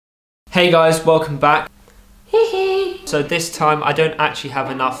Hey guys, welcome back. So this time I don't actually have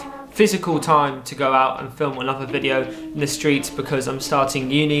enough physical time to go out and film another video in the streets because I'm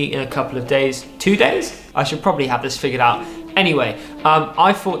starting uni in a couple of days. 2 days? I should probably have this figured out. Anyway,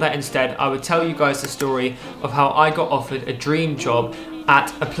 I thought that instead I would tell you guys the story of how I got offered a dream job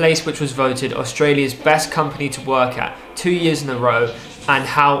at a place which was voted Australia's best company to work at 2 years in a row, and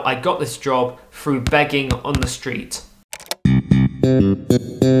how I got this job through begging on the street.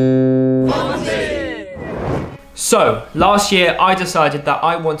 So, last year I decided that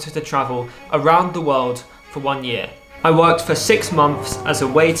I wanted to travel around the world for 1 year. I worked for 6 months as a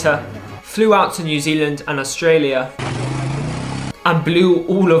waiter, flew out to New Zealand and Australia, and blew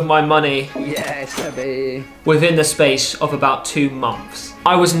all of my money within the space of about 2 months.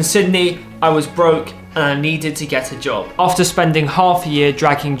 I was in Sydney, I was broke, and I needed to get a job. After spending half a year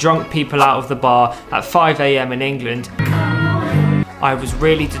dragging drunk people out of the bar at 5 AM in England, I was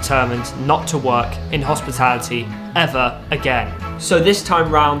really determined not to work in hospitality ever again. So this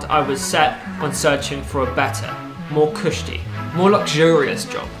time round, I was set on searching for a better, more cushy, more luxurious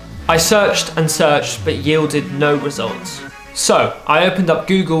job. I searched and searched, but yielded no results. So I opened up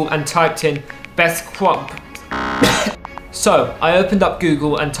Google and typed in best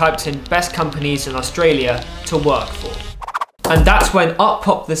companies in Australia to work for. And that's when up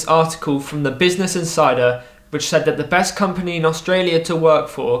popped this article from the Business Insider, which said that the best company in Australia to work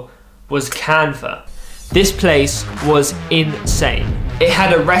for was Canva. This place was insane. It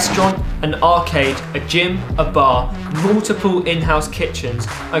had a restaurant, an arcade, a gym, a bar, multiple in-house kitchens,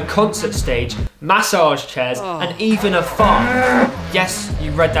 a concert stage, massage chairs, and even a farm. Yes,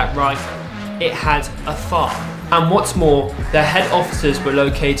 you read that right. It had a farm. And what's more, their head offices were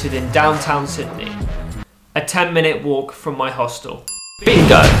located in downtown Sydney, a 10-minute walk from my hostel.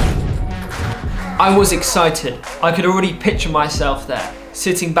 Bingo! I was excited. I could already picture myself there,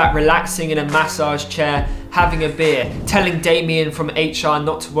 sitting back relaxing in a massage chair, having a beer, telling Damien from HR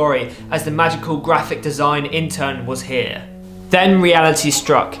not to worry as the magical graphic design intern was here. Then reality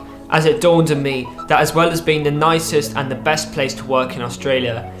struck, as it dawned on me that as well as being the nicest and the best place to work in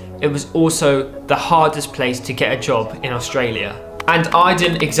Australia, it was also the hardest place to get a job in Australia. And I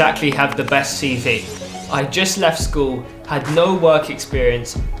didn't exactly have the best CV. I just left school, had no work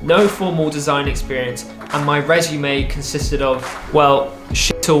experience, no formal design experience, and my resume consisted of, well,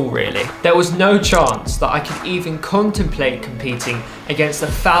 shit all really. There was no chance that I could even contemplate competing against the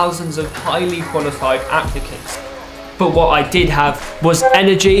thousands of highly qualified applicants. But what I did have was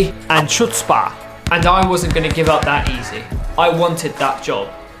energy and chutzpah, and I wasn't going to give up that easy. I wanted that job.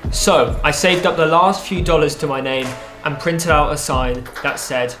 So I saved up the last few dollars to my name and printed out a sign that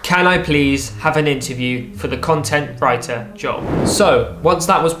said, "Can I please have an interview for the content writer job?" So once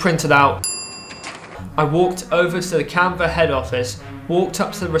that was printed out, I walked over to the Canva head office, walked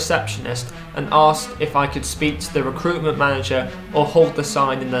up to the receptionist and asked if I could speak to the recruitment manager or hold the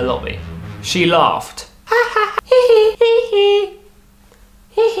sign in the lobby. She laughed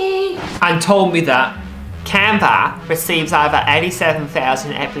and told me that Canva receives over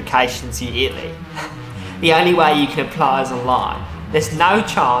 87,000 applications yearly. The only way you can apply is online. There's no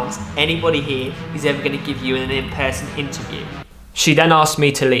chance anybody here is ever going to give you an in-person interview. She then asked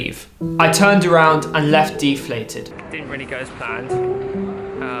me to leave. I turned around and left deflated. Didn't really go as planned.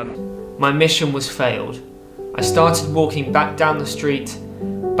 My mission was failed. I started walking back down the street,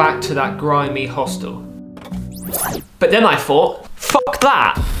 back to that grimy hostel. But then I thought, fuck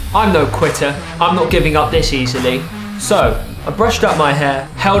that! I'm no quitter. I'm not giving up this easily. So, I brushed up my hair,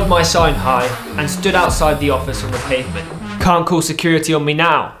 held my sign high, and stood outside the office on the pavement. Can't call security on me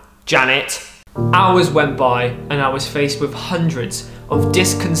now, Janet. Hours went by and I was faced with hundreds of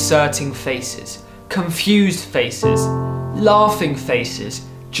disconcerting faces, confused faces, laughing faces,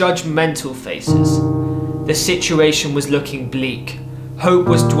 judgmental faces. The situation was looking bleak. Hope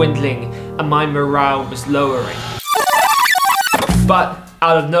was dwindling and my morale was lowering. But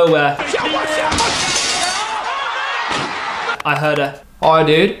out of nowhere, I heard a, "Hi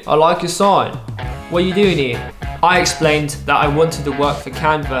dude, I like your sign. What are you doing here?" I explained that I wanted to work for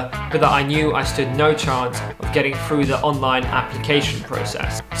Canva, but that I knew I stood no chance of getting through the online application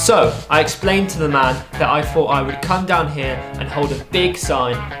process. So I explained to the man that I thought I would come down here and hold a big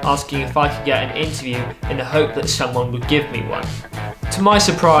sign asking if I could get an interview in the hope that someone would give me one. To my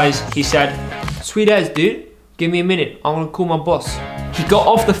surprise, he said, "Sweet as dude, give me a minute, I'm gonna call my boss." He got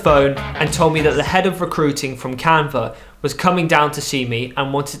off the phone and told me that the head of recruiting from Canva was coming down to see me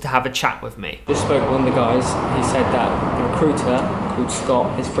and wanted to have a chat with me. Just spoke with one of the guys. He said that the recruiter called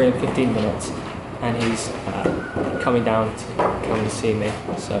Scott is free in 15 minutes and he's coming down to come and see me.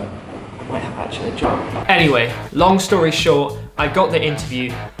 So I might have actually a job. Anyway, long story short, I got the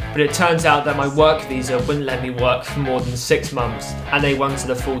interview but it turns out that my work visa wouldn't let me work for more than 6 months, and they wanted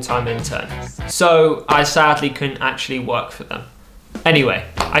a full-time intern. So I sadly couldn't actually work for them. Anyway,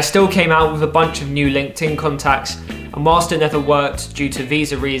 I still came out with a bunch of new LinkedIn contacts, and whilst it never worked due to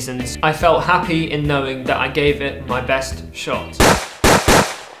visa reasons, I felt happy in knowing that I gave it my best shot.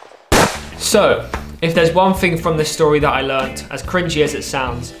 So, if there's one thing from this story that I learned, as cringy as it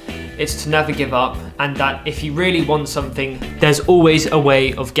sounds, it's to never give up, and that if you really want something, there's always a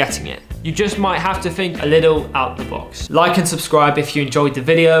way of getting it. You just might have to think a little out the box. Like and subscribe if you enjoyed the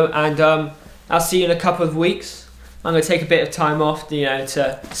video, and I'll see you in a couple of weeks. I'm gonna take a bit of time off,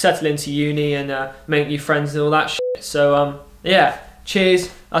 to settle into uni and make new friends and all that shit. So yeah, cheers.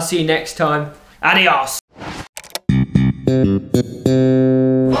 I'll see you next time. Adios.